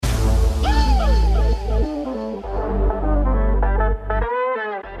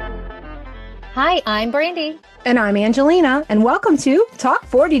Hi, I'm Brandy. And I'm Angelina, and welcome to Talk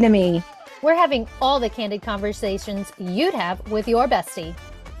 40 to Me. We're having all the candid conversations you'd have with your bestie.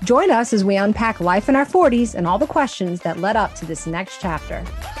 Join us as we unpack life in our 40s and all the questions that led up to this next chapter.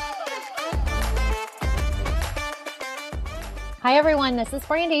 Hi, everyone. This is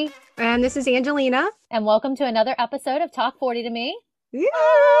Brandy. And this is Angelina. And welcome to another episode of Talk 40 to Me. Yeah.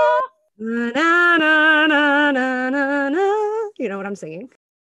 Na, na, na, na, na, na. You know what I'm singing?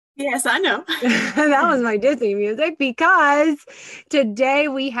 Yes, I know. That was my Disney music because today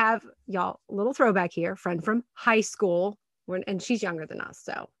we have, y'all, a little throwback here, friend from high school. And she's younger than us,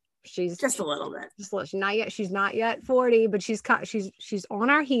 so she's just a little bit. She's not yet 40, but she's on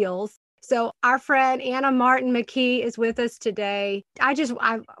our heels. So our friend Anna Martin McKee is with us today. I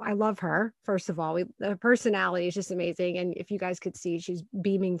love her. First of all, the personality is just amazing, and if you guys could see, she's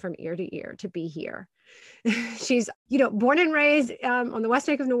beaming from ear to ear to be here. She's, born and raised on the West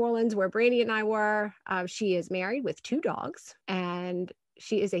Bank of New Orleans, where Brandy and I were. She is married with 2 dogs, and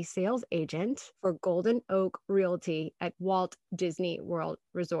she is a sales agent for Golden Oak Realty at Walt Disney World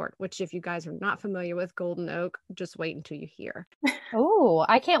Resort, which if you guys are not familiar with Golden Oak, just wait until you hear. Oh,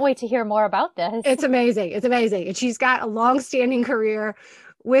 I can't wait to hear more about this. It's amazing. It's amazing. And she's got a long-standing career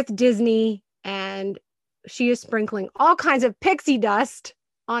with Disney, and she is sprinkling all kinds of pixie dust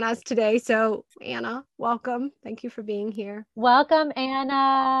on us today. So Anna, welcome. Thank you for being here. Welcome,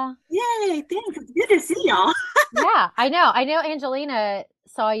 Anna. Yay, thanks. It's good to see y'all. Yeah, I know. Angelina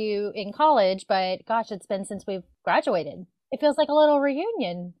saw you in college, but gosh, it's been since we've graduated. It feels like a little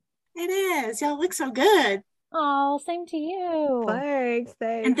reunion. It is. Y'all look so good. Oh, same to you. Thanks.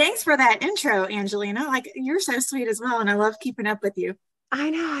 And thanks for that intro, Angelina. You're so sweet as well, and I love keeping up with you. I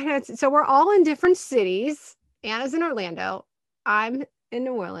know. So we're all in different cities. Anna's in Orlando. I'm in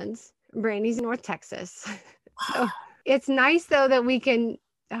New Orleans. Brandy's in North Texas. So it's nice, though, that we can,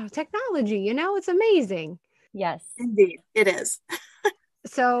 technology, it's amazing. Yes. Indeed, it is.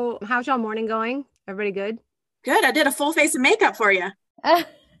 So how's y'all morning going? Everybody good? Good. I did a full face of makeup for you.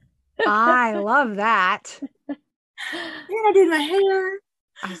 I love that. And I did my hair.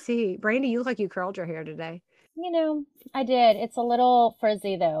 I see. Brandy, you look like you curled your hair today. I did. It's a little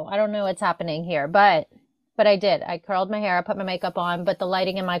frizzy, though. I don't know what's happening here, but I did. I curled my hair, I put my makeup on, but the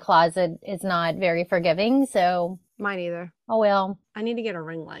lighting in my closet is not very forgiving, so. Mine either. Oh, well. I need to get a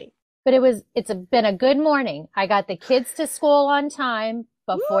ring light. But it's been a good morning. I got the kids to school on time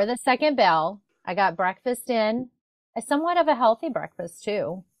before the second bell. I got breakfast in, somewhat of a healthy breakfast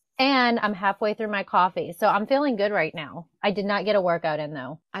too. And I'm halfway through my coffee. So I'm feeling good right now. I did not get a workout in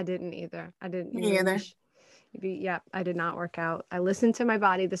though. I didn't either. Me either. Yeah, I did not work out. I listened to my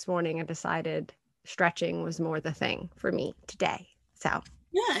body this morning and decided stretching was more the thing for me today. So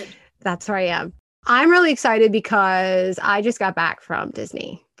good. That's where I am. I'm really excited because I just got back from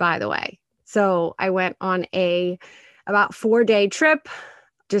Disney, by the way. So I went on about 4-day trip,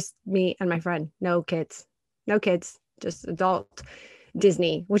 just me and my friend, no kids, just adult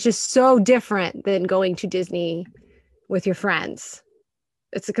Disney, which is so different than going to Disney with your friends.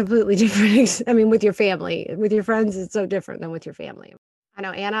 It's a completely different, with your family, with your friends, it's so different than with your family. I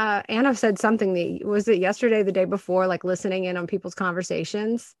know Anna said something was it yesterday, the day before, like listening in on people's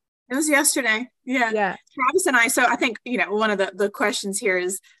conversations? It was yesterday. Yeah. Travis and I, so I think, one of the questions here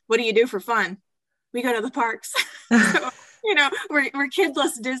is, what do you do for fun? We go to the parks. So, we're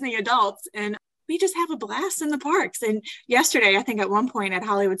kidless Disney adults, and we just have a blast in the parks. And yesterday, I think at one point at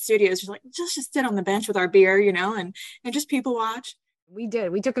Hollywood Studios, just like, just sit on the bench with our beer, and just people watch. We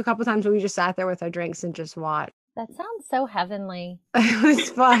did. We took a couple times where we just sat there with our drinks and just watched. That sounds so heavenly. It was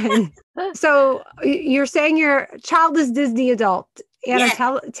fun. So you're saying you're a childless Disney adult. Anna,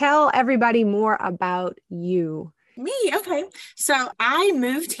 yeah. Tell everybody more about you. Me? Okay. So I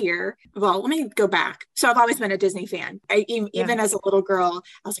moved here. Well, let me go back. So I've always been a Disney fan. Even as a little girl,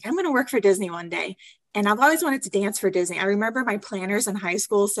 I was like, I'm going to work for Disney one day. And I've always wanted to dance for Disney. I remember my planners in high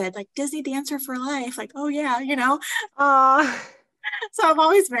school said, like, Disney dancer for life. Like, oh yeah, So I've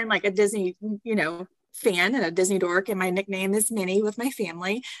always been like a Disney, fan and a Disney dork. And my nickname is Minnie with my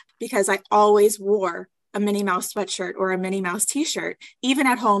family because I always wore a Minnie Mouse sweatshirt or a Minnie Mouse t-shirt, even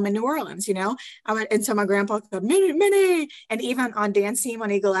at home in New Orleans, and so my grandpa called Minnie, and even on dance team on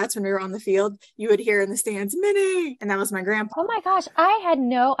Eaglettes, when we were on the field, you would hear in the stands, Minnie, and that was my grandpa. Oh my gosh, I had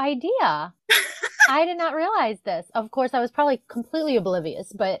no idea. I did not realize this. Of course, I was probably completely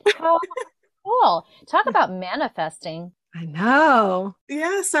oblivious, but how cool. Talk about manifesting. I know.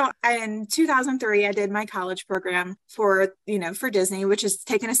 Yeah. So in 2003, I did my college program for Disney, which is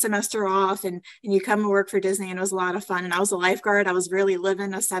taking a semester off and you come and work for Disney. And it was a lot of fun. And I was a lifeguard. I was really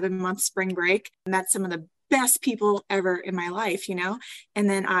living a 7-month spring break. I met some of the best people ever in my life, And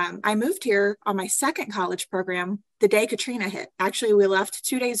then I moved here on my second college program the day Katrina hit. Actually, we left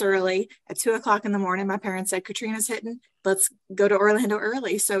 2 days early at 2:00 in the morning. My parents said, Katrina's hitting. Let's go to Orlando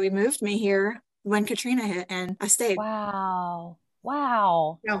early. So we moved me here when Katrina hit, and I stayed. Wow.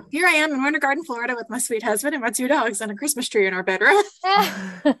 Wow. So here I am in Winter Garden, Florida with my sweet husband and my 2 dogs and a Christmas tree in our bedroom.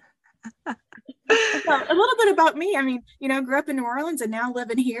 So a little bit about me. I mean, grew up in New Orleans and now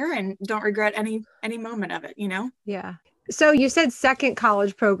living here and don't regret any moment of it, Yeah. So you said second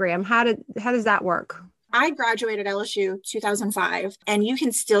college program. How does that work? I graduated LSU 2005, and you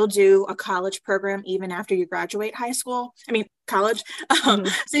can still do a college program even after you graduate high school. I mean, college.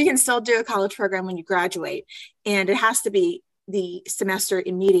 So you can still do a college program when you graduate, and it has to be the semester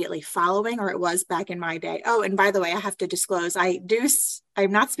immediately following, or it was back in my day. Oh, and by the way, I have to disclose,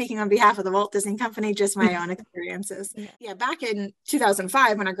 I'm not speaking on behalf of the Walt Disney Company, just my own experiences. Yeah, back in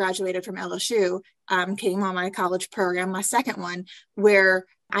 2005, when I graduated from LSU, came on my college program, my second one, where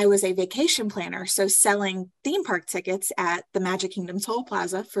I was a vacation planner, so selling theme park tickets at the Magic Kingdom Toll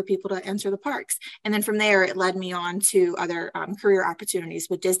Plaza for people to enter the parks. And then from there, it led me on to other career opportunities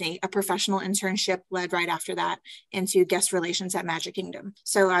with Disney. A professional internship led right after that into guest relations at Magic Kingdom.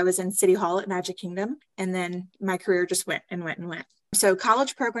 So I was in City Hall at Magic Kingdom, and then my career just went and went and went. So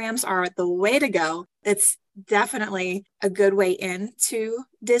college programs are the way to go. It's definitely a good way into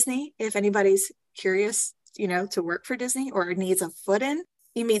Disney. If anybody's curious, to work for Disney or needs a foot in,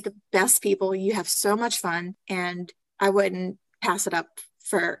 you meet the best people, you have so much fun, and I wouldn't pass it up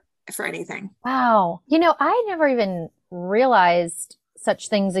for anything. Wow. I never even realized such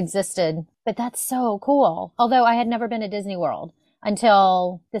things existed, but that's so cool. Although I had never been to Disney World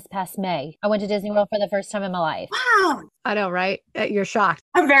until this past May. I went to Disney World for the first time in my life. Wow. I know, right? You're shocked.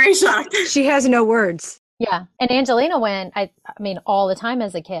 I'm very shocked. She has no words. Yeah. And Angelina went, I mean, all the time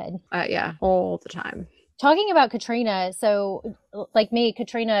as a kid. Yeah, all the time. Talking about Katrina, so like me,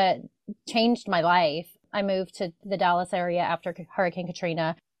 Katrina changed my life. I moved to the Dallas area after Hurricane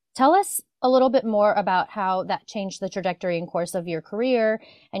Katrina. Tell us a little bit more about how that changed the trajectory and course of your career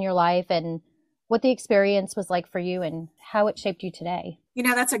and your life, and what the experience was like for you and how it shaped you today.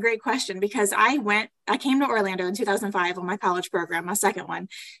 That's a great question, because I came to Orlando in 2005 on my college program, my second one.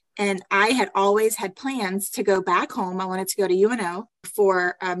 And I had always had plans to go back home. I wanted to go to UNO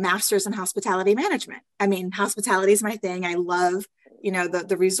for a master's in hospitality management. I mean, hospitality is my thing. I love,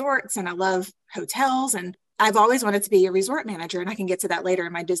 the resorts, and I love hotels, and I've always wanted to be a resort manager, and I can get to that later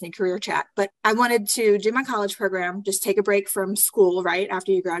in my Disney career chat. But I wanted to do my college program, just take a break from school right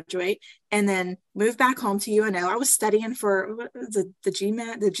after you graduate, and then move back home to UNO. I was studying for the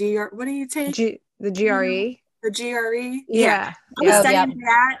GMAT, the GR. What do you take? The GRE. The GRE. Yeah. I was studying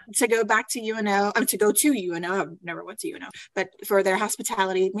that to go back to UNO, to go to UNO. I never went to UNO, but for their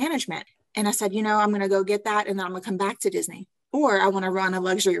hospitality management. And I said, I'm going to go get that, and then I'm going to come back to Disney. Or I want to run a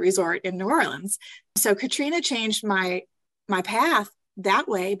luxury resort in New Orleans. So Katrina changed my path that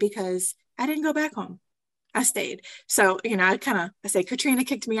way, because I didn't go back home. I stayed. So, I say Katrina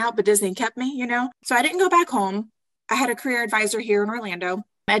kicked me out, but Disney kept me, So I didn't go back home. I had a career advisor here in Orlando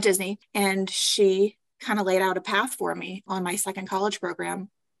at Disney, and she kind of laid out a path for me on my second college program,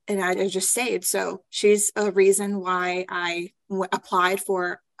 and I just stayed. So she's a reason why I applied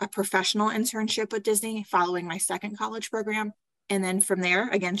for a professional internship with Disney following my second college program. And then from there,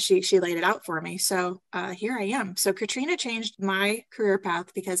 again, she laid it out for me. So here I am. So Katrina changed my career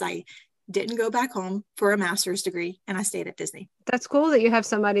path because I didn't go back home for a master's degree, and I stayed at Disney. That's cool that you have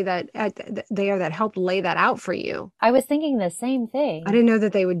somebody that helped lay that out for you. I was thinking the same thing. I didn't know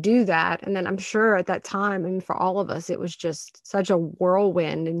that they would do that. And then I'm sure at that time, and for all of us, it was just such a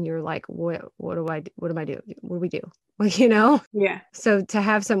whirlwind. And you're like, what do I do? What do we do? Well, Yeah. So to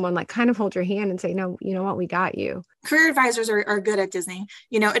have someone like kind of hold your hand and say, no, you know what, we got you. Career advisors are good at Disney,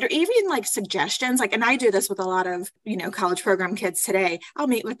 or even like suggestions, and I do this with a lot of, college program kids today. I'll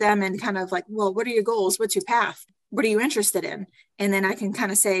meet with them and kind of like, well, what are your goals? What's your path? What are you interested in? And then I can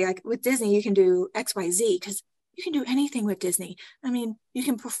kind of say, like, with Disney, you can do X, Y, Z, because you can do anything with Disney. I mean, you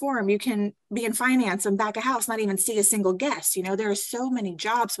can perform, you can be in finance and back a house, not even see a single guest. There are so many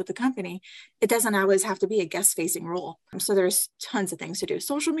jobs with the company. It doesn't always have to be a guest facing role. So there's tons of things to do.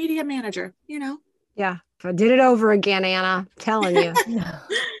 Social media manager, Yeah. If I did it over again, Anna, I'm telling you.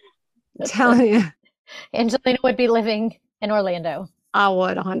 Telling you. Angelina would be living in Orlando. I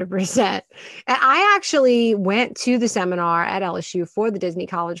would 100%. And I actually went to the seminar at LSU for the Disney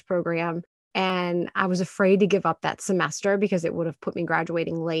College program, and I was afraid to give up that semester because it would have put me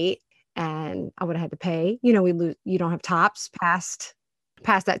graduating late, and I would have had to pay. You don't have TOPS past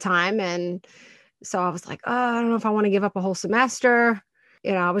that time. And so I was like, oh, I don't know if I want to give up a whole semester.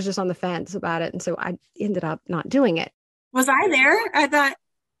 I was just on the fence about it. And so I ended up not doing it. Was I there? I thought,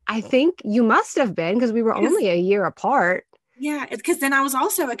 I think you must have been because we were only a year apart. yeah, because then I was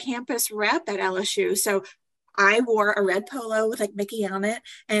also a campus rep at LSU. So I wore a red polo with like Mickey on it,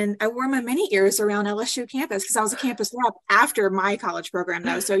 and I wore my mini ears around LSU campus because I was a campus rep after my college program,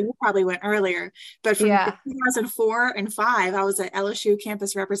 though. So you probably went earlier, but from Yeah. 2004 and 5, I was an LSU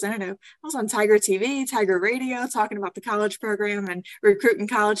campus representative. I was on Tiger TV, Tiger Radio, talking about the college program and recruiting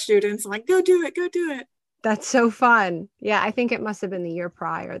college students. I'm like, go do it, go do it. That's so fun. Yeah, I think it must have been the year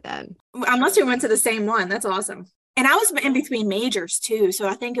prior then. Unless we went to the same one, that's awesome. And I was in between majors too, so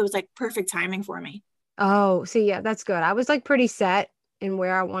I think it was like perfect timing for me. Oh, see, yeah, that's good. I was like pretty set in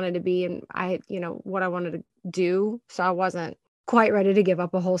where I wanted to be and what I wanted to do. So I wasn't quite ready to give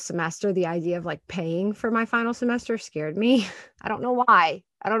up a whole semester. The idea of like paying for my final semester scared me. I don't know why.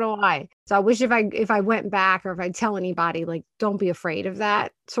 So I wish if I went back or if I tell anybody, like, don't be afraid of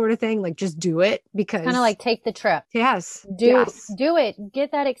that sort of thing. Like, just do it because Kind of like take the trip. yes, Do it.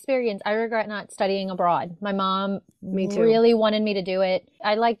 Get that experience. I regret not studying abroad. My mom Me too. really wanted me to do it.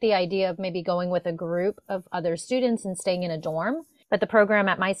 I like the idea of maybe going with a group of other students and staying in a dorm. But the program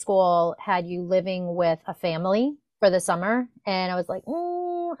at my school had you living with a family for the summer. And I was like,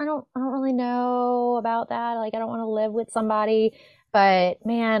 I don't really know about that. Like, I don't want to live with somebody. But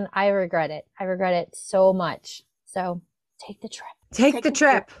man, I regret it. I regret it so much. So take the trip. Take the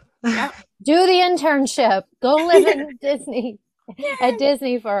trip. Yep. Do the internship. Go live in Disney at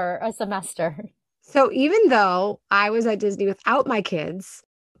Disney for a semester. So even though I was at Disney without my kids,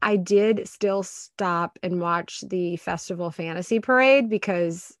 I did still stop and watch the Festival Fantasy Parade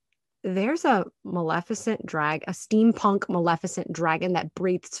because there's a steampunk Maleficent dragon that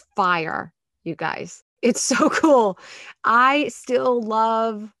breathes fire, you guys. It's so cool. I still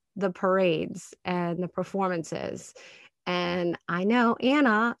love the parades and the performances. And I know,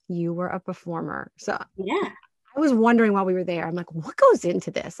 Anna, you were a performer. So Yeah. I was wondering while we were there, I'm like, what goes into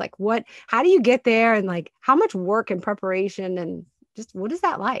this? Like, how do you get there? And like, how much work and preparation and just what is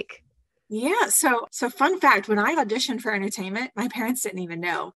that like? Yeah. So fun fact, when I auditioned for entertainment, my parents didn't even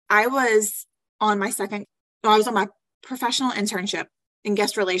know. I was on my professional internship in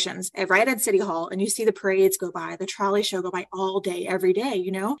guest relations right at City Hall. And you see the parades go by, the trolley show go by all day, every day,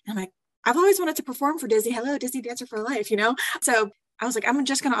 And I'm like, I've always wanted to perform for Disney. Hello, Disney Dancer for Life, So I was like, I'm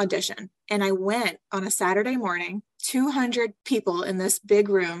just going to audition. And I went on a Saturday morning, 200 people in this big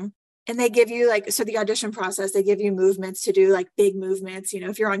room. And they give you the audition process, they give you movements to do like big movements.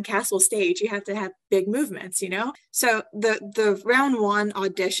 If you're on Castle Stage, you have to have big movements, So the round one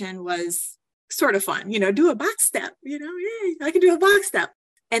audition was sort of fun, do a box step, yay, I can do a box step.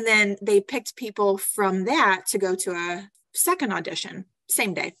 And then they picked people from that to go to a second audition,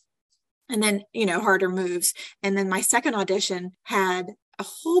 same day. And then, harder moves. And then my second audition had a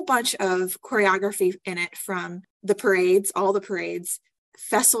whole bunch of choreography in it from the parades, all the parades,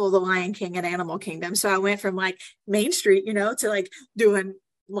 Festival of the Lion King and Animal Kingdom. So I went from like Main Street, to like doing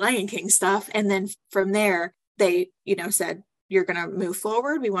Lion King stuff. And then from there, they, said, you're going to move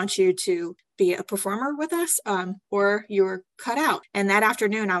forward. We want you to be a performer with us, or you're cut out. And that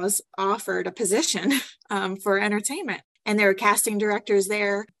afternoon, I was offered a position for entertainment. And there were casting directors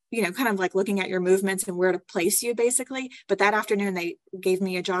there, kind of like looking at your movements and where to place you basically. But that afternoon, they gave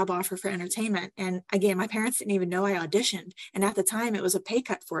me a job offer for entertainment. And again, my parents didn't even know I auditioned. And at the time, it was a pay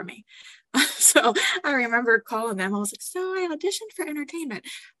cut for me. So I remember calling them. I was like, so I auditioned for entertainment.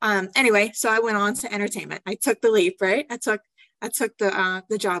 Anyway, so I went on to entertainment. I took the leap, right? I took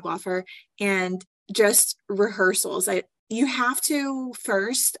the job offer and just rehearsals. You have to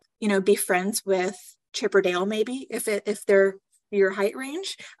first, be friends with Chip or Dale, maybe if they're your height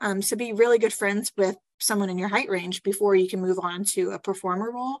range. So be really good friends with someone in your height range before you can move on to a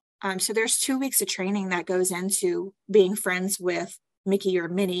performer role. So there's 2 weeks of training that goes into being friends with Mickey or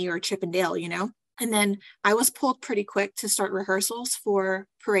Minnie or Chip and Dale, And then I was pulled pretty quick to start rehearsals for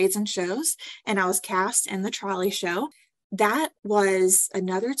parades and shows. And I was cast in the trolley show. That was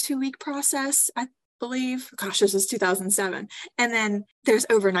another 2-week process, I believe. Gosh, this was 2007. And then there's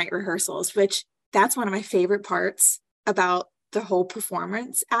overnight rehearsals, which that's one of my favorite parts about the whole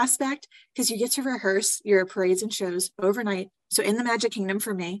performance aspect, because you get to rehearse your parades and shows overnight. So in the Magic Kingdom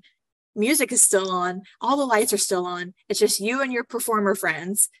for me, music is still on, all the lights are still on. It's just you and your performer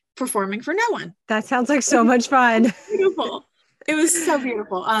friends performing for no one. That sounds like so much fun. Beautiful. It was so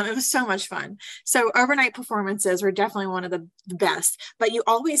beautiful. It was so much fun. So overnight performances were definitely one of the best, but you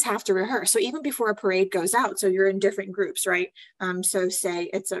always have to rehearse. So even before a parade goes out, so you're in different groups, right? So say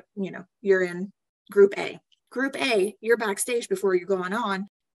it's you're in group A. Group A, you're backstage before you're going on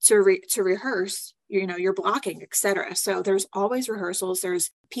to rehearse your blocking, etc. So there's always rehearsals.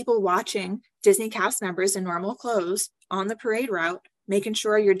 There's people watching Disney cast members in normal clothes on the parade route, making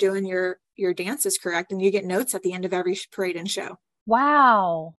sure you're doing your dances correct, and you get notes at the end of every parade and show.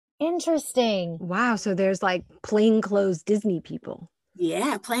 Wow. Interesting. Wow. So there's like plainclothes Disney people.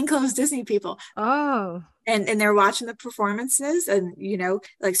 Yeah, plainclothes Disney people. Oh. And they're watching the performances, and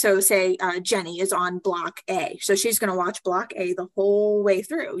like, so say Jenny is on block A, so she's going to watch block A the whole way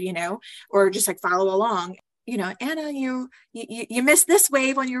through, or just like follow along. Anna, you missed this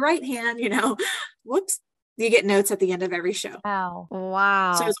wave on your right hand, whoops. You get notes at the end of every show.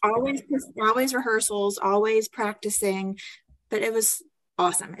 Wow. So it's always rehearsals, always practicing, but it was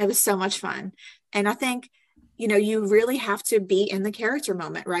awesome. It was so much fun. And I think, you really have to be in the character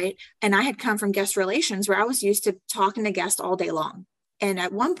moment, right? And I had come from guest relations where I was used to talking to guests all day long. And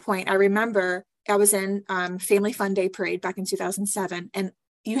at one point, I remember I was in Family Fun Day Parade back in 2007, and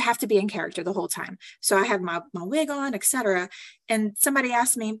you have to be in character the whole time. So I have my wig on, etc. And somebody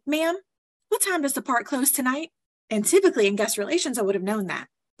asked me, ma'am, what time does the park close tonight? And typically in guest relations, I would have known that.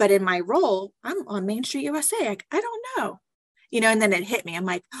 But in my role, I'm on Main Street, USA. I don't know, and then it hit me. I'm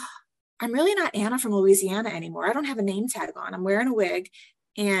like, oh, I'm really not Anna from Louisiana anymore. I don't have a name tag on. I'm wearing a wig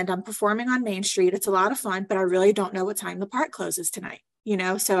and I'm performing on Main Street. It's a lot of fun, but I really don't know what time the park closes tonight,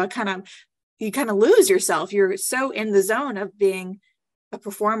 So you kind of lose yourself. You're so in the zone of being a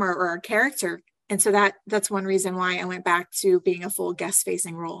performer or a character. And so that's one reason why I went back to being a full guest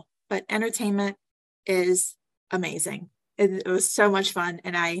facing role. But entertainment is amazing. It was so much fun.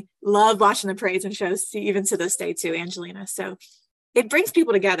 And I love watching the parades and shows, even to this day too, Angelina. So it brings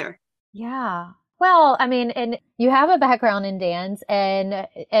people together. Yeah. Well, I mean, and you have a background in dance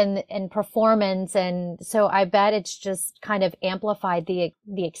and performance. And so I bet it's just kind of amplified the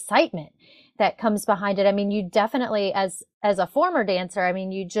excitement that comes behind it. I mean, you definitely, as a former dancer, I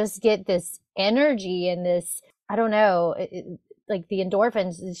mean, you just get this energy and this, I don't know, like the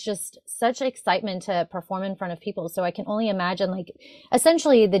endorphins. It's just such excitement to perform in front of people. So I can only imagine, like,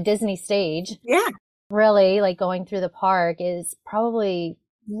 essentially the Disney stage. Yeah. Really, like, going through the park is probably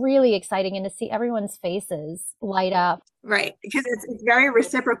really exciting, and to see everyone's faces light up. Right. Because it's very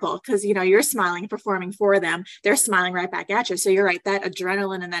reciprocal, because, you're smiling, performing for them. They're smiling right back at you. So you're right. That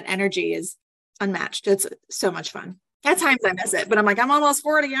adrenaline and that energy is unmatched. It's so much fun. At times I miss it, but I'm like, I'm almost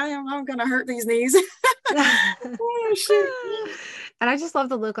 40. I'm going to hurt these knees. Oh, shoot. And I just love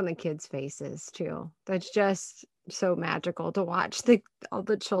the look on the kids' faces too. That's just so magical to watch all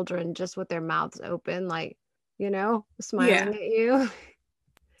the children just with their mouths open, like, smiling at you.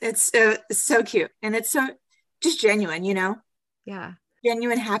 It's so cute. And it's so just genuine, Yeah.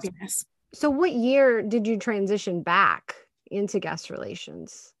 Genuine happiness. So what year did you transition back into guest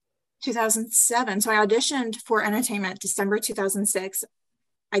relations? 2007. So I auditioned for entertainment December 2006.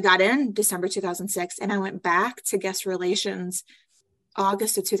 I got in December 2006, and I went back to guest relations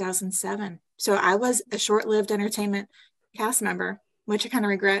August of 2007. So I was a short-lived entertainment cast member, which I kind of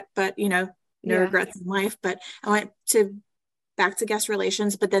regret, but no regrets in life. But I went back to guest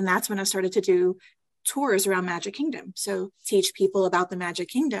relations, but then that's when I started to do tours around Magic Kingdom. So teach people about the Magic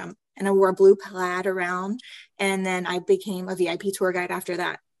Kingdom, and I wore a blue plaid around, and then I became a VIP tour guide after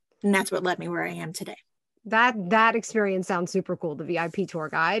that. And that's what led me where I am today. That experience sounds super cool. The VIP tour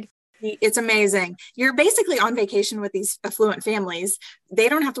guide. It's amazing. You're basically on vacation with these affluent families. They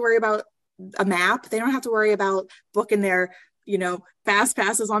don't have to worry about a map. They don't have to worry about booking their, fast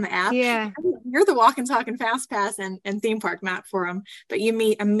passes on the app. Yeah. You're the walk and talk and fast pass and theme park map for them. But you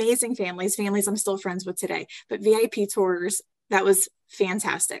meet amazing families I'm still friends with today. But VIP tours, that was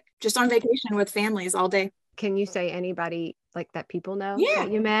fantastic. Just on vacation with families all day. Can you say anybody like that people know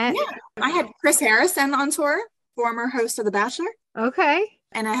that you met? Yeah. I had Chris Harrison on tour, former host of The Bachelor. Okay.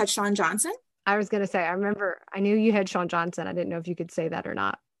 And I had Sean Johnson. I was going to say, I knew you had Sean Johnson. I didn't know if you could say that or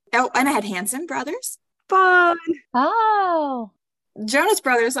not. Oh, and I had Hanson brothers. Fun. Oh. Jonas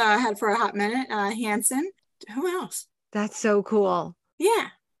Brothers I had for a hot minute. Hanson. Who else? That's so cool. Yeah.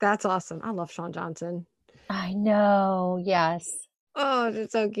 That's awesome. I love Sean Johnson. I know. Yes. Oh,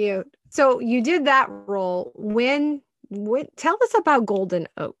 that's so cute. So you did that role. Tell us about Golden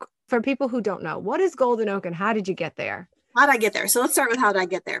Oak. For people who don't know, what is Golden Oak and how did you get there? How did I get there? So let's start with how did I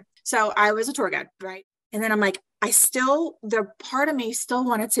get there? So I was a tour guide, right? And then I'm like, the part of me still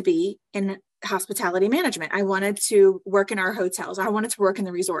wanted to be in hospitality management. I wanted to work in our hotels. I wanted to work in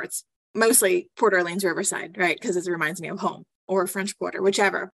the resorts, mostly Port Orleans, Riverside, right? Because it reminds me of home, or French Quarter,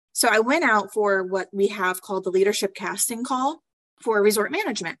 whichever. So I went out for what we have called the leadership casting call for resort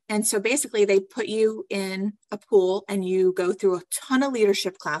management. And so basically they put you in a pool and you go through a ton of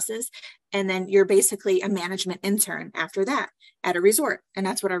leadership classes. And then you're basically a management intern after that at a resort. And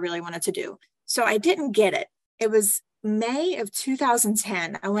that's what I really wanted to do. So I didn't get it. It was May of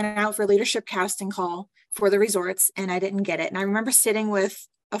 2010. I went out for a leadership casting call for the resorts and I didn't get it. And I remember sitting with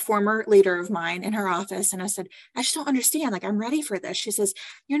a former leader of mine in her office. And I said, I just don't understand. Like, I'm ready for this. She says,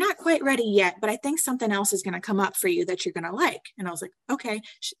 you're not quite ready yet, but I think something else is going to come up for you that you're going to like. And I was like, okay,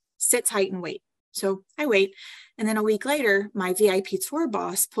 sit tight and wait. So I wait. And then a week later, my VIP tour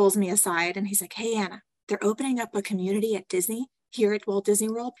boss pulls me aside and he's like, hey, Anna, they're opening up a community at Disney here at Walt Disney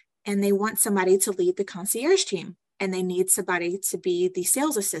World. And they want somebody to lead the concierge team. And they need somebody to be the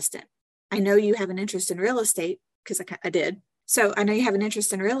sales assistant. I know you have an interest in real estate because I did. So I know you have an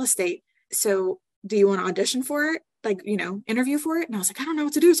interest in real estate. So do you want to audition for it? Like, interview for it? And I was like, I don't know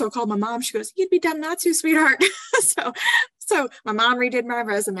what to do. So I called my mom. She goes, you'd be dumb not to, sweetheart. So my mom redid my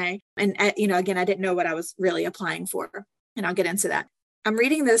resume. And, again, I didn't know what I was really applying for. And I'll get into that. I'm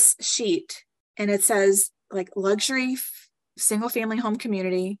reading this sheet and it says like luxury single family home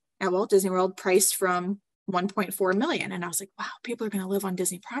community at Walt Disney World priced from 1.4 million. And I was like, wow, people are going to live on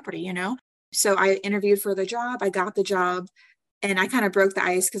Disney property, So I interviewed for the job. I got the job. And I kind of broke the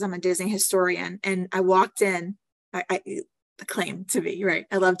ice because I'm a Disney historian. And I walked in, I claim to be, right?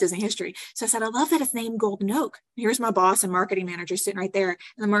 I love Disney history. So I said, I love that it's named Golden Oak. Here's my boss and marketing manager sitting right there.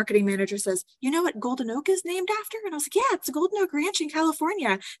 And the marketing manager says, you know what Golden Oak is named after? And I was like, yeah, it's a Golden Oak Ranch in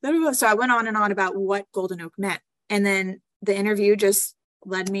California. So I went on and on about what Golden Oak meant. And then the interview just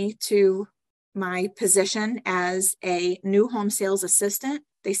led me to my position as a new home sales assistant.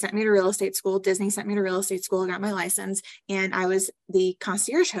 They sent me to real estate school. Disney sent me to real estate school. I got my license and I was the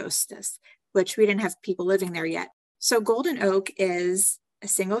concierge hostess, which we didn't have people living there yet. So Golden Oak is a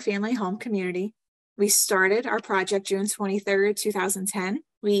single family home community. We started our project June 23rd, 2010.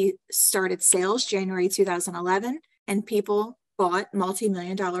 We started sales January 2011 and people bought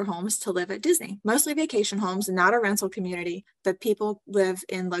multi-million-dollar homes to live at Disney, mostly vacation homes, not a rental community, but people live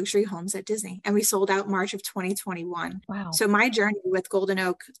in luxury homes at Disney. And we sold out March of 2021. Wow. So my journey with Golden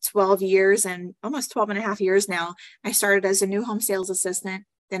Oak, 12 years and almost 12 and a half years now, I started as a new home sales assistant.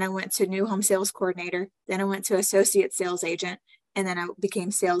 Then I went to new home sales coordinator. Then I went to associate sales agent. And then I became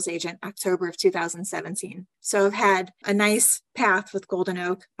sales agent October of 2017. So I've had a nice path with Golden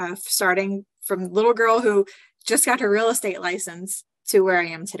Oak, starting from little girl who just got her real estate license to where I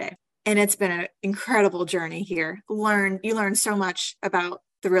am today. And it's been an incredible journey here. You learn so much about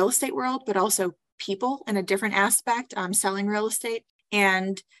the real estate world, but also people in a different aspect, selling real estate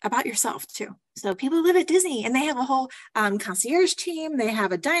and about yourself too. So people live at Disney and they have a whole concierge team. They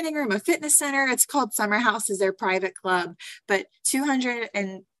have a dining room, a fitness center. It's called Summer House, is their private club, but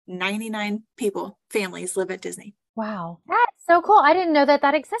 299 families live at Disney. Wow. That's so cool. I didn't know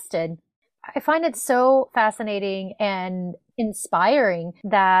that existed. I find it so fascinating and inspiring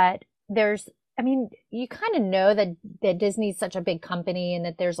that you kind of know that Disney's such a big company and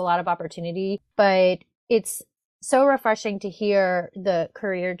that there's a lot of opportunity, but it's so refreshing to hear the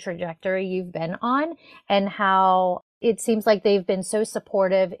career trajectory you've been on and how it seems like they've been so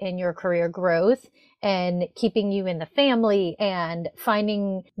supportive in your career growth and keeping you in the family and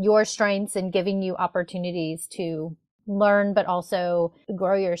finding your strengths and giving you opportunities to learn, but also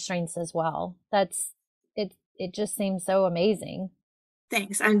grow your strengths as well. It just seems so amazing.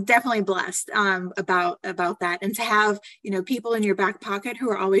 Thanks. I'm definitely blessed about that. And to have, people in your back pocket who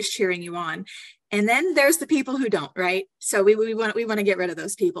are always cheering you on. And then there's the people who don't, right? So we want to get rid of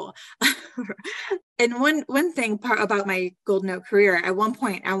those people. And one thing about my Golden Oak career, at one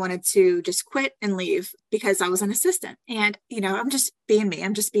point I wanted to just quit and leave because I was an assistant. And, I'm just being me.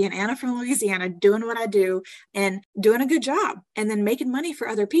 I'm just being Anna from Louisiana, doing what I do and doing a good job and then making money for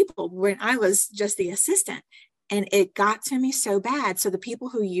other people when I was just the assistant. And it got to me so bad. So the people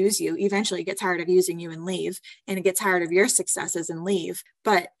who use you eventually get tired of using you and leave, and get tired of your successes and leave.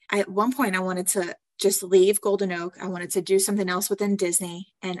 But at one point I wanted to just leave Golden Oak. I wanted to do something else within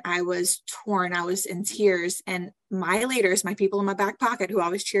Disney. And I was torn. I was in tears. And my leaders, my people in my back pocket who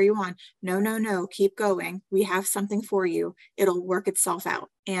always cheer you on, no, keep going. We have something for you. It'll work itself out.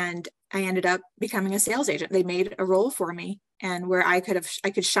 And I ended up becoming a sales agent. They made a role for me and where I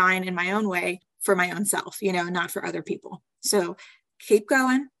could shine in my own way for my own self, not for other people. So keep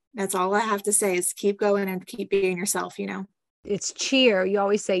going. That's all I have to say is keep going and keep being yourself, It's cheer. You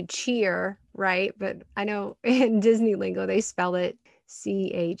always say cheer, right? But I know in Disney lingo, they spell it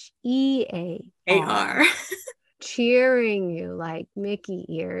CHEAR. Cheering you like Mickey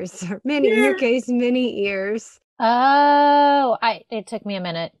ears, or in your case, Minnie ears. Oh, it took me a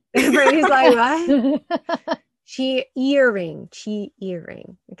minute. Brady's like, what? Earring.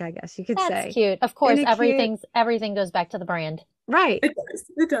 I guess you could say. That's cute. Of course, everything goes back to the brand. Right.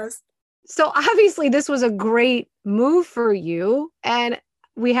 It does. So obviously this was a great move for you. And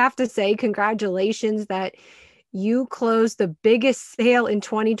we have to say congratulations that you closed the biggest sale in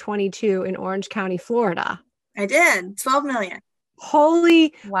 2022 in Orange County, Florida. I did. 12 million.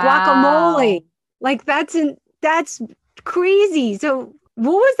 Holy Wow. guacamole. Like that's crazy. So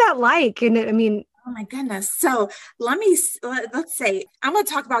what was that like? And I mean, Oh my goodness. So let's say, I'm going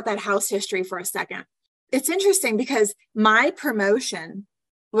to talk about that house history for a second. It's interesting because my promotion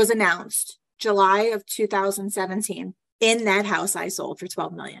was announced July of 2017. In that house I sold for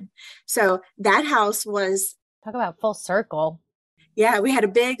 12 million. So that house was, Talk about full circle. yeah, we had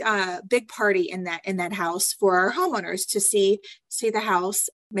a big party in that house for our homeowners to see the house,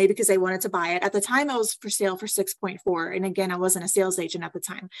 maybe because they wanted to buy it. At the time, it was for sale for 6.4. And again, I wasn't a sales agent at the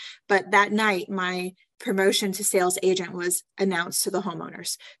time. But that night, my promotion to sales agent was announced to the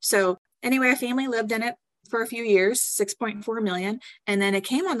homeowners. So anyway, our family lived in it for a few years, 6.4 million. And then it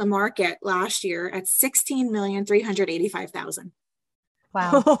came on the market last year at 16,385,000.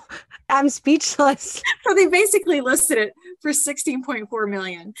 Wow. oh, I'm speechless. So they basically listed it for 16.4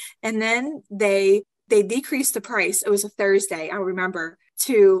 million. And then they decreased the price. It was a Thursday, I remember,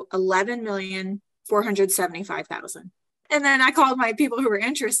 to 11,475,000. And then I called my people who were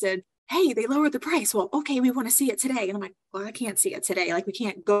interested. Hey, they lowered the price. Well, okay, we want to see it today. And I'm like, well, I can't see it today. Like, we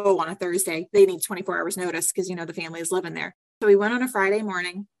can't go on a Thursday. They need 24 hours notice because, the family is living there. So we went on a Friday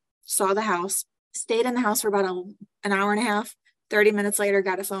morning, saw the house, stayed in the house for about an hour and a half. 30 minutes later,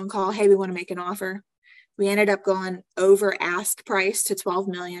 got a phone call. Hey, we want to make an offer. We ended up going over ask price to 12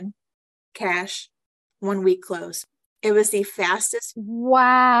 million cash, 1 week close. It was the fastest,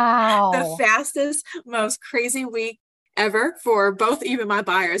 Wow. most crazy week ever for both, even my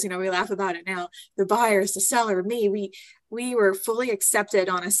buyers. We laugh about it now. The buyers, the seller, me, we were fully accepted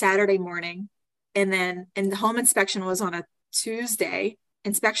on a Saturday morning. And the home inspection was on a Tuesday.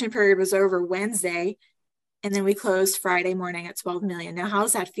 Inspection period was over Wednesday. And then we closed Friday morning at 12 million. Now, how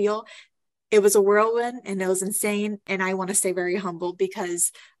does that feel? It was a whirlwind and it was insane. And I want to stay very humble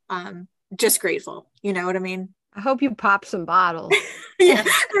because just grateful. You know what I mean? I hope you pop some bottles. Yeah,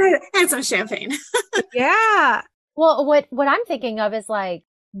 and some champagne. Yeah. Well, what I'm thinking of is like,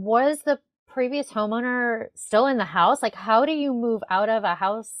 was the previous homeowner still in the house? Like, how do you move out of a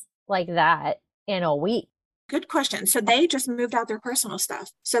house like that in a week? Good question. So they just moved out their personal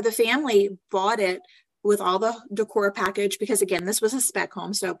stuff. So the family bought it with all the decor package, because again, this was a spec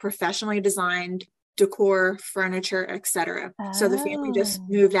home. So professionally designed decor, furniture, etc. So the family just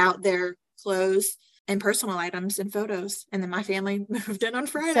moved out their clothes and personal items and photos. And then my family moved in on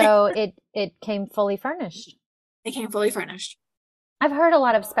Friday. So it came fully furnished. It came fully furnished. I've heard a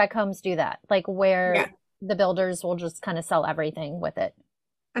lot of spec homes do that, like where Yeah. the builders will just kind of sell everything with it.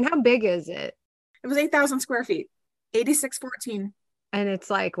 And how big is it? It was 8,000 square feet, 8614. And it's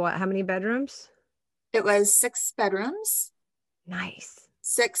like what? How many bedrooms? It was 6 bedrooms, Nice.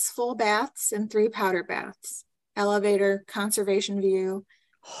 6 full baths, and 3 powder baths. Elevator, conservation view.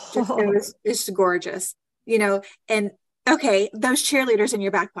 It's gorgeous, and okay, those cheerleaders in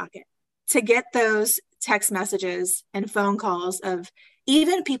your back pocket, to get those text messages and phone calls of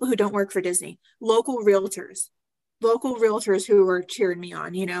even people who don't work for Disney, local realtors who were cheering me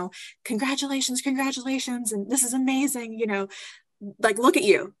on, congratulations, and this is amazing, like, look at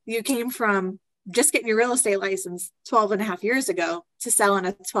you came from just getting your real estate license 12 and a half years ago to selling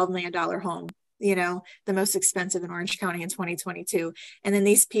a $12 million home, the most expensive in Orange County in 2022. And then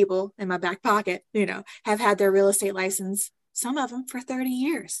these people in my back pocket, have had their real estate license, some of them for 30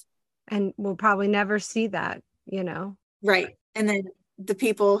 years. And we'll probably never see that, Right. And then the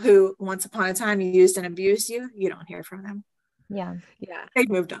people who once upon a time used and abused you don't hear from them. Yeah. Yeah. They've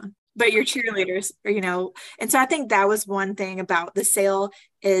moved on. But your cheerleaders, and so I think that was one thing about the sale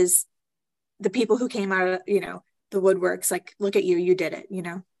is the people who came out of, the woodworks, like, look at you, you did it,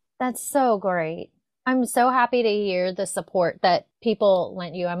 That's so great. I'm so happy to hear the support that people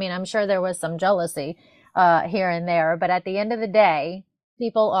lent you. I mean, I'm sure there was some jealousy here and there, but at the end of the day,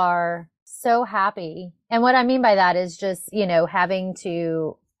 people are so happy. And what I mean by that is just,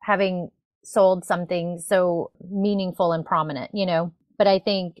 having sold something so meaningful and prominent, But I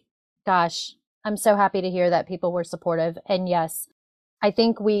think, gosh, I'm so happy to hear that people were supportive. And yes, I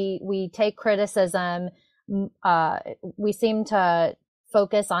think we take criticism. We seem to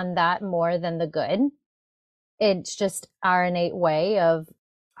focus on that more than the good. It's just our innate way of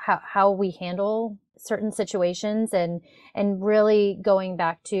how we handle certain situations, and really going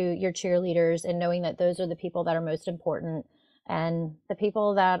back to your cheerleaders and knowing that those are the people that are most important, and the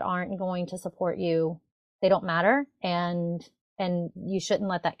people that aren't going to support you, they don't matter, and you shouldn't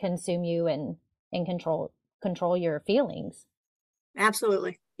let that consume you and control your feelings.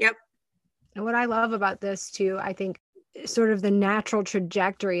 Absolutely. Yep. And what I love about this too, I think sort of the natural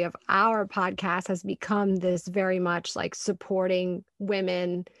trajectory of our podcast has become this very much like supporting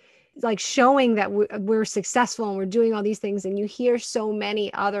women, like showing that we're successful and we're doing all these things. And you hear so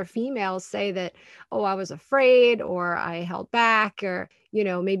many other females say that, oh, I was afraid, or I held back, or,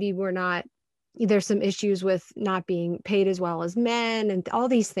 maybe we're not, there's some issues with not being paid as well as men and all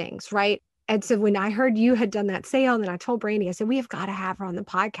these things, right? And so when I heard you had done that sale, and then I told Brandy, I said, we have got to have her on the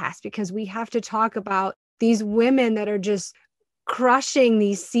podcast because we have to talk about these women that are just crushing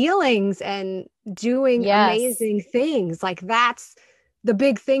these ceilings and doing amazing things. Like, that's the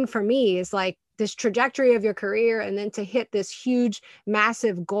big thing for me, is like this trajectory of your career, and then to hit this huge,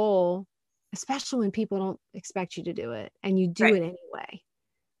 massive goal, especially when people don't expect you to do it and you do it anyway.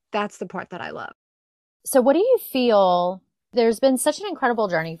 That's the part that I love. So what do you feel? There's been such an incredible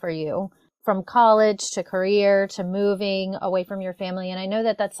journey for you, from college to career to moving away from your family. And I know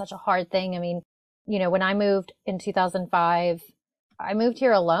that that's such a hard thing. I mean, when I moved in 2005, I moved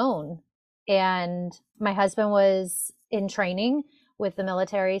here alone, and my husband was in training with the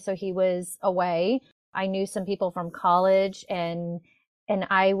military, so he was away. I knew some people from college, and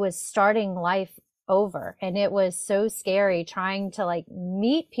I was starting life over, and it was so scary trying to like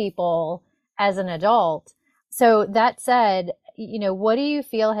meet people as an adult. So that said, what do you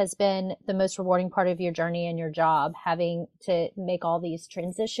feel has been the most rewarding part of your journey and your job, having to make all these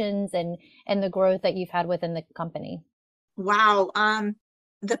transitions and the growth that you've had within the company? Wow.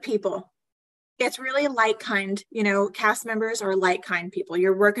 The people. It's really like kind, cast members are like kind people.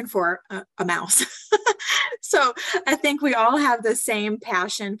 You're working for a mouse. So I think we all have the same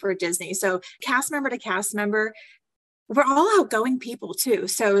passion for Disney. So cast member to cast member, we're all outgoing people too.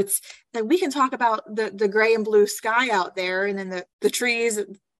 So it's like we can talk about the gray and blue sky out there, and then the trees,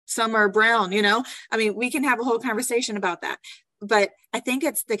 some are brown, I mean, we can have a whole conversation about that. But I think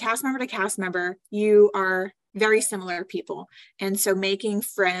it's the cast member to cast member, you are very similar people. And so making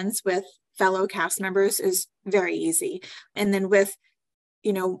friends with fellow cast members is very easy. And then with,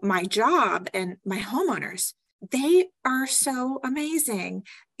 my job and my homeowners, they are so amazing.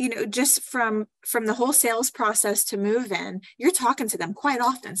 Just from the whole sales process to move in, you're talking to them quite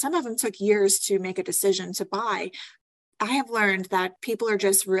often. Some of them took years to make a decision to buy. I have learned that people are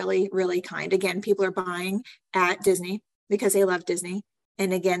just really, really kind. Again, people are buying at Disney because they love Disney.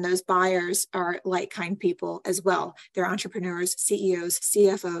 And again, those buyers are like kind people as well. They're entrepreneurs, CEOs,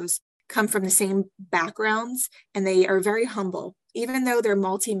 CFOs, come from the same backgrounds, and they are very humble. Even though they're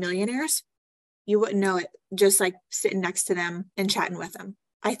multimillionaires, you wouldn't know it just like sitting next to them and chatting with them.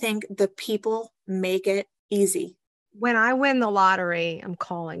 I think the people make it easy. When I win the lottery, I'm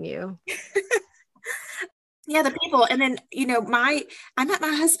calling you. Yeah, the people. And then, I met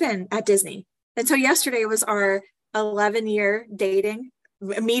my husband at Disney. And so yesterday was our 11-year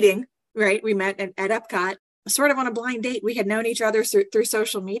meeting, right? We met at Epcot, sort of on a blind date. We had known each other through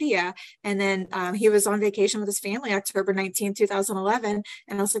social media. And then he was on vacation with his family, October 19, 2011.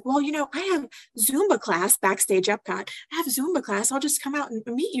 And I was like, well, I have Zumba class backstage Epcot. I have Zumba class. I'll just come out and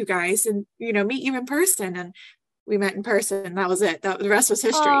meet you guys and, meet you in person. And we met in person. That was it. The rest was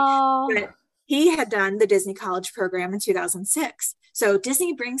history. But he had done the Disney College program in 2006. So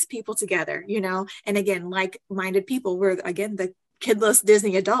Disney brings people together, and again, like-minded people. We're, again, the kidless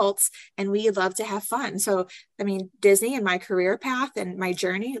Disney adults, and we love to have fun. So, I mean, Disney and my career path and my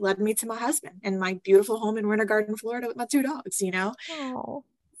journey led me to my husband and my beautiful home in Winter Garden, Florida with my 2 dogs, Oh,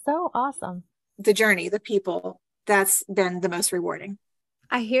 so awesome. The journey, the people, that's been the most rewarding.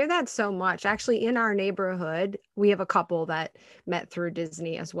 I hear that so much. Actually, in our neighborhood, we have a couple that met through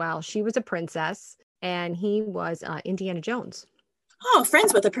Disney as well. She was a princess and he was Indiana Jones. Oh,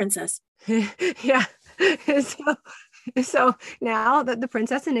 friends with a princess. Yeah. So now the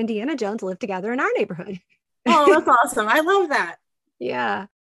princess and Indiana Jones live together in our neighborhood. Oh, that's awesome. I love that. Yeah.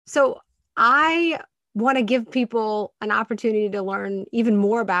 So I want to give people an opportunity to learn even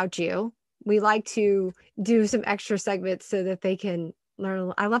more about you. We like to do some extra segments so that they can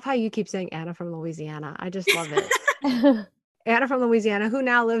learn. I love how you keep saying Anna from Louisiana. I just love it. Anna from Louisiana, who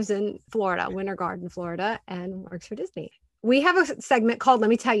now lives in Florida, Winter Garden, Florida, and works for Disney. We have a segment called Let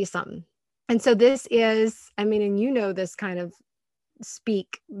Me Tell You Something. And so this is, and this kind of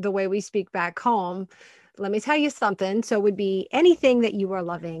speak the way we speak back home. Let me tell you something. So it would be anything that you are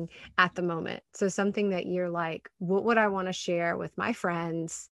loving at the moment. So something that you're like, what would I want to share with my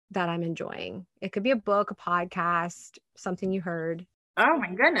friends that I'm enjoying? It could be a book, a podcast, something you heard. Oh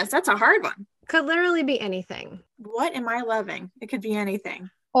my goodness, that's a hard one. Could literally be anything. What am I loving? It could be anything.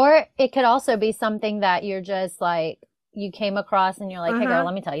 Or it could also be something that you're just like, you came across and you're like, hey girl,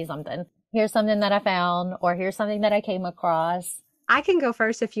 let me tell you something. Here's something that I found, or here's something that I came across. I can go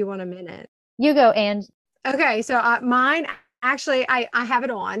first if you want a minute. You go, and Okay, so mine actually, I have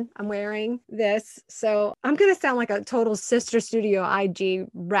it on. I'm wearing this, so I'm gonna sound like a total Sister Studio IG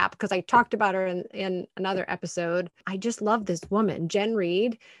rep because I talked about her in another episode. I just love this woman, Jen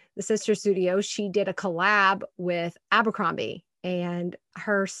Reed, the Sister Studio. She did a collab with Abercrombie, and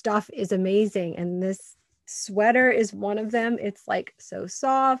her stuff is amazing. And this sweater is one of them. It's like so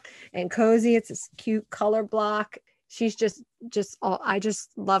soft and cozy. It's this cute color block. She's just all, I just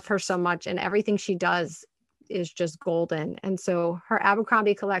love her so much, and everything she does is just golden. And so her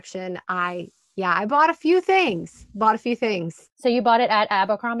Abercrombie collection, I bought a few things. So you bought it at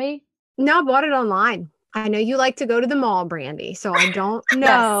Abercrombie? No, I bought it online. I know you like to go to the mall, Brandy, so I don't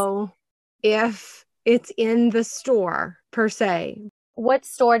know if it's in the store per se. What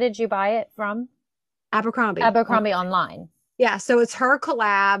store did you buy it from? Abercrombie. Abercrombie online. Yeah, so it's her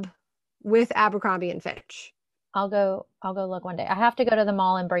collab with Abercrombie and Fitch. I'll go look one day. I have to go to the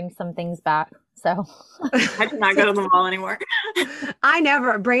mall and bring some things back. So I do not go to the mall anymore. I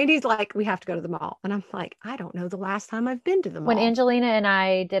never. Brandy's like, we have to go to the mall. And I'm like, I don't know the last time I've been to the mall. When Angelina and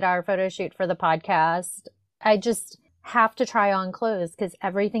I did our photo shoot for the podcast, I just have to try on clothes because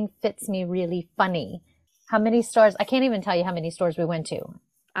everything fits me really funny. How many stores? I can't even tell you how many stores we went to.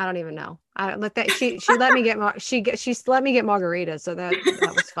 I don't even know. I let that she let me get she let me get margaritas, so that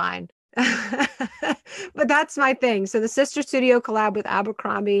was fine. But that's my thing. So the Sister Studio collab with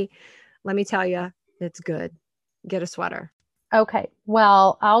Abercrombie, let me tell you, it's good. Get a sweater. Okay.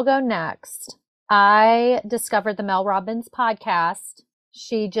 Well, I'll go next. I discovered the Mel Robbins podcast.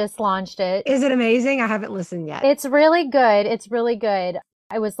 She just launched it. Is it amazing? I haven't listened yet. It's really good. It's really good.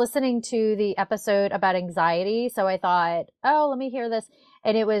 I was listening to the episode about anxiety, so I thought, oh, let me hear this.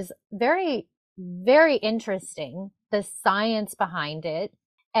 And it was very, very interesting, the science behind it.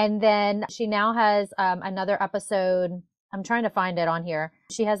 And then she now has another episode. I'm trying to find it on here.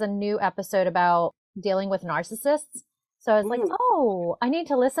 She has a new episode about dealing with narcissists. So I was like, oh, I need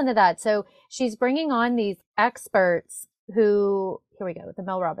to listen to that. So she's bringing on these experts who, here we go, the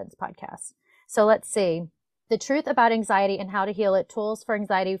Mel Robbins podcast. So let's see. The truth about anxiety and how to heal it, tools for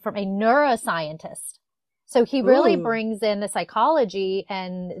anxiety from a neuroscientist. So he really brings in the psychology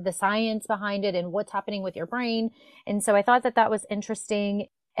and the science behind it and what's happening with your brain. And so I thought that was interesting.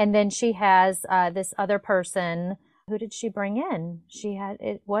 And then she has this other person. Who did she bring in?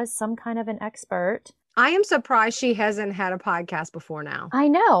 It was some kind of an expert. I am surprised she hasn't had a podcast before now. I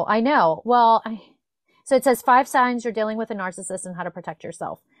know. Well, so it says 5 signs you're dealing with a narcissist and how to protect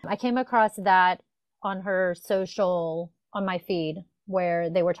yourself. I came across that on her social, on my feed, where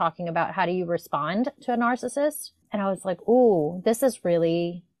they were talking about how do you respond to a narcissist. And I was like, ooh, this is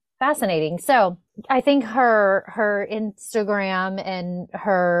really fascinating. So I think her Instagram and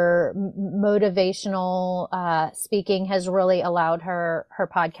her motivational speaking has really allowed her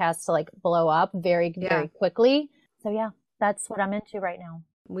podcast to like blow up very, very quickly. So yeah, that's what I'm into right now.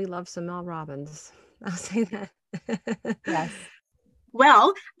 We love some Mel Robbins. I'll say that. Yes.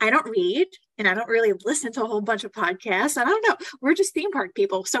 Well, I don't read and I don't really listen to a whole bunch of podcasts. And I don't know, we're just theme park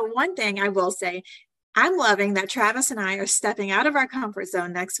people. So one thing I will say, I'm loving that Travis and I are stepping out of our comfort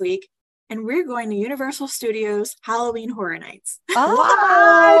zone next week and we're going to Universal Studios Halloween Horror Nights.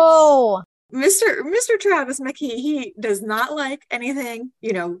 Oh, Mr. Travis McKee, he does not like anything,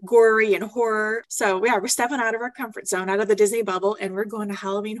 gory and horror. So yeah, we're stepping out of our comfort zone, out of the Disney bubble, and we're going to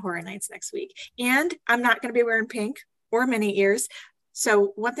Halloween Horror Nights next week. And I'm not going to be wearing pink or mini ears.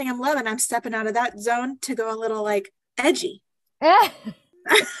 So one thing I'm loving, I'm stepping out of that zone to go a little like edgy.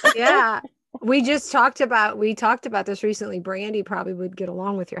 Yeah. We talked about this recently. Brandy probably would get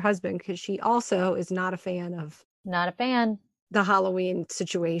along with your husband because she also is not a fan of the Halloween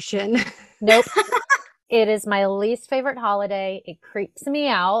situation. Nope. It is my least favorite holiday. It creeps me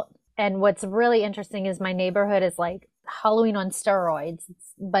out. And what's really interesting is my neighborhood is like Halloween on steroids.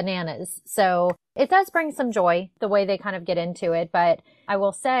 It's bananas. So it does bring some joy the way they kind of get into it. But I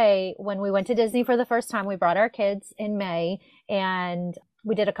will say when we went to Disney for the first time, we brought our kids in May and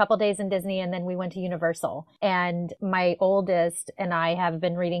we did a couple days in Disney and then we went to Universal. And my oldest and I have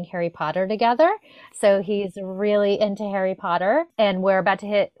been reading Harry Potter together. So he's really into Harry Potter and we're about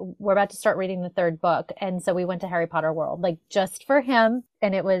to start reading the 3rd book. And so we went to Harry Potter World, like just for him.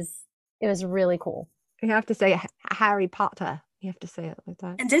 And it was really cool. You have to say Harry Potter. You have to say it like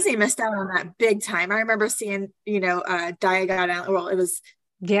that. And Disney missed out on that big time. I remember seeing, Diagon Alley. Well, it was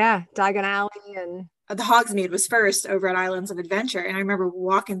Diagon Alley and the Hogsmeade was first over at Islands of Adventure. And I remember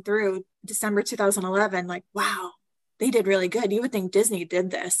walking through December 2011, like, wow, they did really good. You would think Disney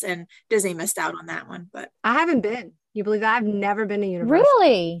did this and Disney missed out on that one, but I haven't been. You believe that? I've never been to Universal.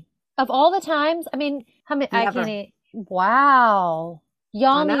 Really? Of all the times? I mean, how many? Never. I can't. Wow.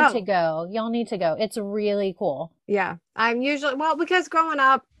 Y'all I need to know. go. Y'all need to go. It's really cool. Yeah. I'm usually, well, because growing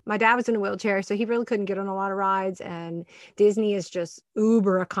up, my dad was in a wheelchair, so he really couldn't get on a lot of rides. And Disney is just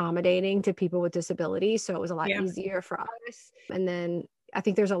uber accommodating to people with disabilities. So it was a lot Yeah. easier for us. And then I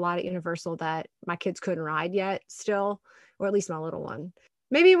think there's a lot at Universal that my kids couldn't ride yet still, or at least my little one.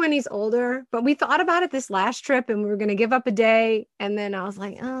 Maybe when he's older, but we thought about it this last trip and we were going to give up a day. And then I was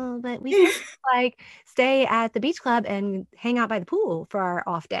like, oh, but we could like stay at the beach club and hang out by the pool for our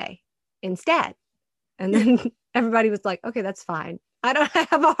off day instead. And then everybody was like, okay, that's fine. I don't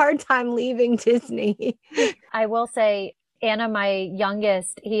have a hard time leaving Disney. I will say, Anna, my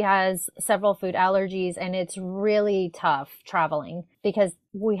youngest, he has several food allergies, and it's really tough traveling because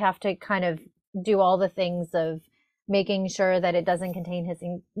we have to kind of do all the things of making sure that it doesn't contain his,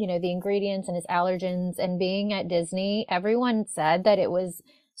 the ingredients and his allergens. And being at Disney, everyone said that it was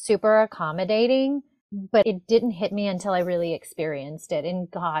super accommodating, but it didn't hit me until I really experienced it. And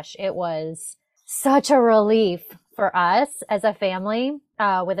gosh, it was such a relief for us as a family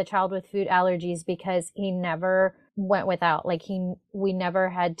with a child with food allergies, because he never went without. We never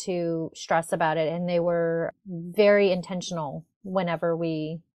had to stress about it, and they were very intentional whenever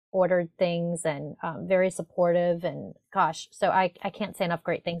we ordered things, and very supportive. And gosh, so I can't say enough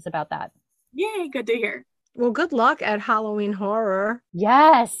great things about that. Yay, good to hear. Well, good luck at Halloween Horror.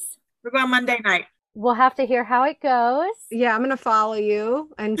 Yes, We're going Monday night. we'll have to hear how it goes. Yeah, I'm going to follow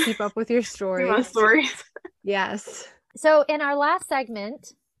you and keep up with your stories. Stories. Yes. So in our last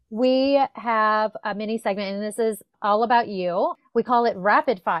segment, we have a mini segment, and this is all about you. We call it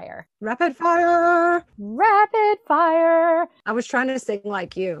Rapid Fire. Rapid fire. Rapid Fire. I was trying to sing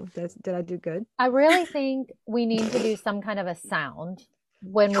like you. Did I do good? I really think we need to do some kind of a sound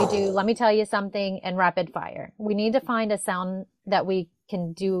when we do Let Me Tell You Something and Rapid Fire. We need to find a sound that we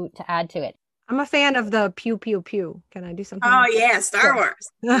can do to add to it. I'm a fan of the pew, pew, pew. Can I do something? Oh, yeah, Star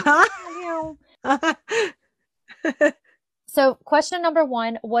Wars. So question number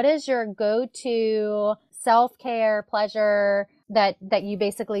 1, what is your go-to self-care pleasure that you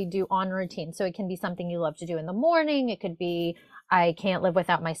basically do on routine? So it can be something you love to do in the morning. It could be, I can't live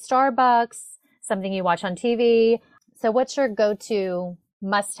without my Starbucks, something you watch on TV. So what's your go-to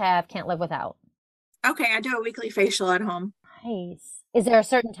must-have, can't live without? Okay, I do a weekly facial at home. Nice. Is there a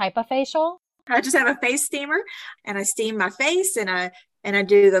certain type of facial? I just have a face steamer, and I steam my face, and I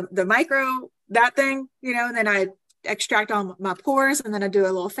do the micro, that thing, and then I extract all my pores, and then I do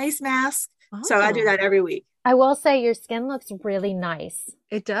a little face mask. Oh. So I do that every week. I will say your skin looks really nice.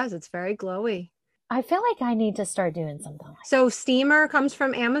 It does. It's very glowy. I feel like I need to start doing something like that. So steamer comes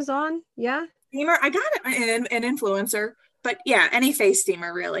from Amazon. Yeah. Steamer, I got it an influencer, but yeah, any face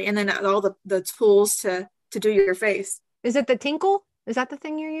steamer really. And then all the tools to do your face. Is it the Tinkle? Is that the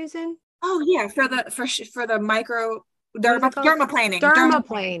thing you're using? Oh yeah, for the micro dermaplaning.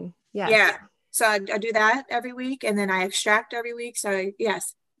 Dermaplane. Yes. Yeah. So I do that every week, and then I extract every week. So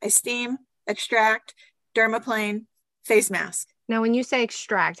yes, I steam, extract, dermaplane, face mask. Now, when you say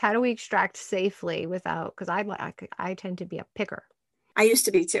extract, how do we extract safely without? Because I tend to be a picker. I used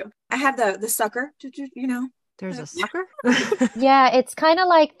to be too. I have the sucker. There's a sucker. Yeah, it's kind of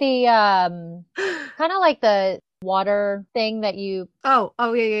like the water thing that you. Oh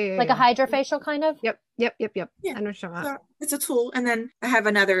yeah. Like a hydrofacial kind of. Yep. Yeah. I understand. So it's a tool, and then I have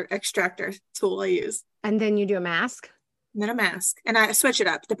another extractor tool I use. And then you do a mask. And then a mask, and I switch it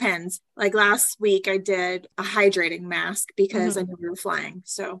up. Depends. Like last week, I did a hydrating mask because I knew we were flying.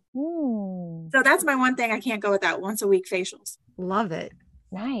 So that's my one thing I can't go without. Once a week facials. Love it.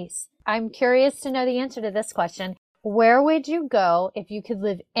 Nice. I'm curious to know the answer to this question. Where would you go if you could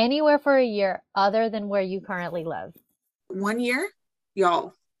live anywhere for a year other than where you currently live? 1 year,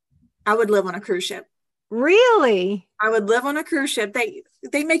 y'all, I would live on a cruise ship. Really? I would live on a cruise ship.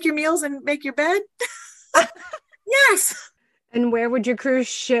 They make your meals and make your bed. Yes. And where would your cruise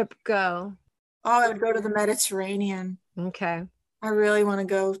ship go? Oh, I would go to the Mediterranean. Okay. I really want to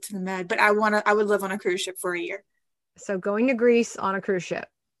go to the Med, but I would live on a cruise ship for a year. So going to Greece on a cruise ship.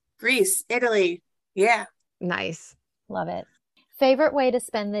 Greece, Italy. Yeah. Nice. Love it. Favorite way to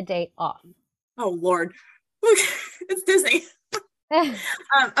spend the day off? Oh, Lord. It's Disney.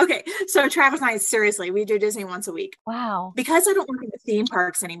 Okay, so Travis and I, seriously, we do Disney once a week. Wow. Because I don't work in the theme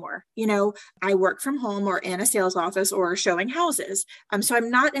parks anymore. I work from home or in a sales office or showing houses. So I'm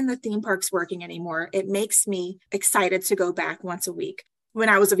not in the theme parks working anymore. It makes me excited to go back once a week. When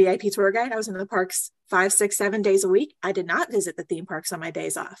I was a VIP tour guide, I was in the parks 5, 6, 7 days a week. I did not visit the theme parks on my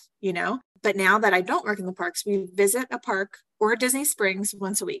days off, But now that I don't work in the parks, we visit a park or Disney Springs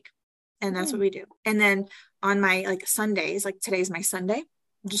once a week. And that's what we do. And then on my Sundays, like today's my Sunday,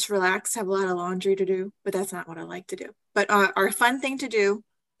 just relax, have a lot of laundry to do, but that's not what I like to do. But our fun thing to do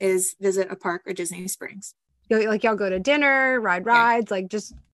is visit a park or Disney Springs. Y'all go to dinner, ride rides, like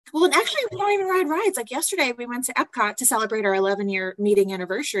just. Well, and actually, we don't even ride rides. Like yesterday, we went to Epcot to celebrate our 11-year meeting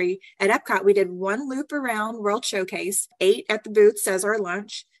anniversary. At Epcot, we did one loop around World Showcase, ate at the booths as our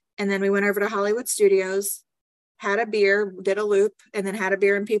lunch, and then we went over to Hollywood Studios, had a beer, did a loop, and then had a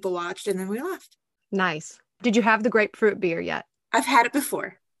beer and people watched, and then we left. Nice. Did you have the grapefruit beer yet? I've had it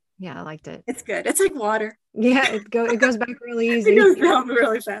before. Yeah, I liked it. It's good. It's like water. Yeah, it goes back really easy. It goes down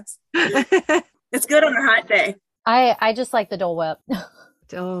really fast. It's good on a hot day. I just like the Dole Whip.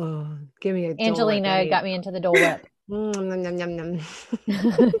 Oh, give me a Angelina Dole Whip, got me into the Dole Whip. Nom, nom, nom, nom.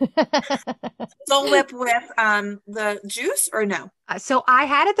 Dole Whip with the juice or no? So I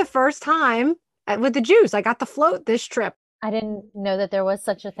had it the first time with the juice. I got the float this trip. I didn't know that there was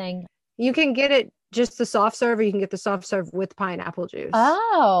such a thing. You can get it just the soft serve, or you can get the soft serve with pineapple juice.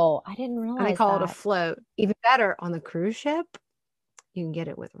 Oh, I didn't realize And they call that. it a float. Even better, on the cruise ship, you can get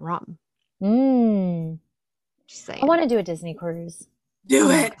it with rum. Just saying. I want to do a Disney cruise.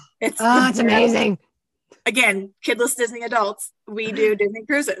 Do it. It's amazing. Again, kidless Disney adults, we do Disney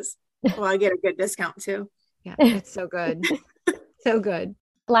cruises. Well, I get a good discount too. Yeah, it's so good. So good.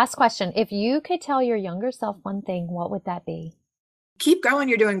 Last question. If you could tell your younger self one thing, what would that be? Keep going.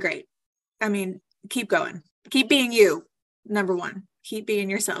 You're doing great. I mean, keep going. Keep being you. Number one. Keep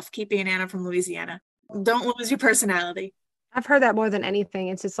being yourself. Keep being Anna from Louisiana. Don't lose your personality. I've heard that more than anything.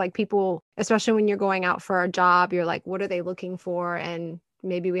 It's just like people, especially when you're going out for a job, you're like, what are they looking for? And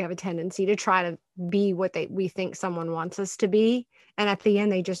maybe we have a tendency to try to be what we think someone wants us to be. And at the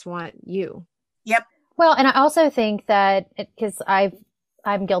end, they just want you. Yep. Well, and I also think that, because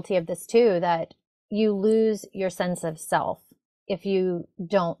I'm guilty of this too, that you lose your sense of self if you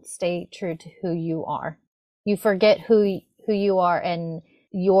don't stay true to who you are. You forget who you are and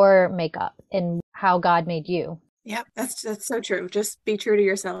your makeup and how God made you. Yep, that's so true. Just be true to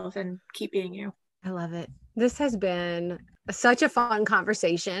yourself and keep being you. I love it. This has been such a fun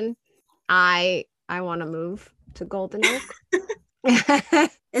conversation. I want to move to Golden Oak.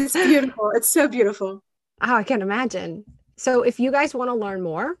 It's beautiful. It's so beautiful. Oh, I can imagine. So if you guys want to learn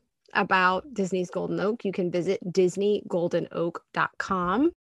more about Disney's Golden Oak, you can visit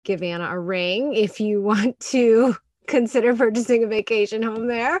disneygoldenoak.com. Give Anna a ring if you want to consider purchasing a vacation home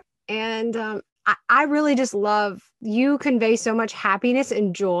there. And I really just love, you convey so much happiness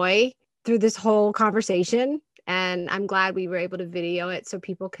and joy through this whole conversation. And I'm glad we were able to video it so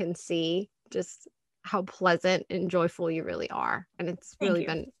people can see just how pleasant and joyful you really are. And it's really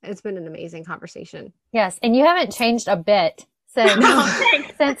been an amazing conversation. Yes. And you haven't changed a bit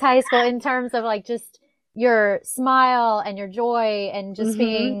since high school in terms of like just your smile and your joy and just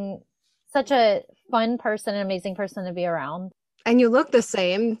being such a fun person, an amazing person to be around. And you look the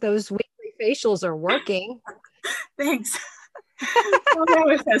same. Those weekly facials are working. Thanks. Oh, that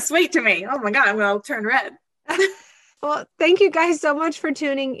was so sweet to me. Oh my God, I'm going to turn red. Well, thank you guys so much for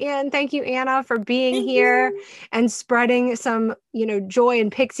tuning in. Thank you, Anna, for being here and spreading some, joy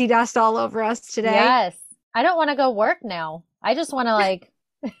and pixie dust all over us today. Yes. I don't want to go work now. I just want to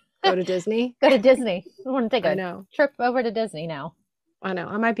go to Disney. Go to Disney. I want to take a trip over to Disney now. I know.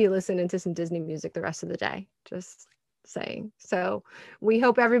 I might be listening to some Disney music the rest of the day. Just saying. So we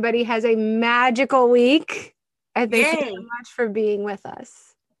hope everybody has a magical week. And thank you so much for being with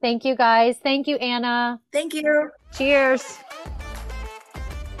us. Thank you, guys. Thank you, Anna. Thank you. Cheers.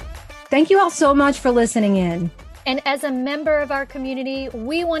 Thank you all so much for listening in. And as a member of our community,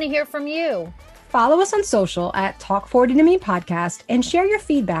 we want to hear from you. Follow us on social at Talk 40 to Me Podcast and share your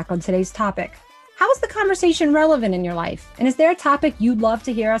feedback on today's topic. How is the conversation relevant in your life? And is there a topic you'd love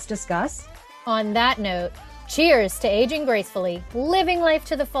to hear us discuss? On that note, cheers to aging gracefully, living life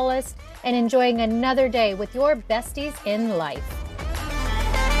to the fullest, and enjoying another day with your besties in life.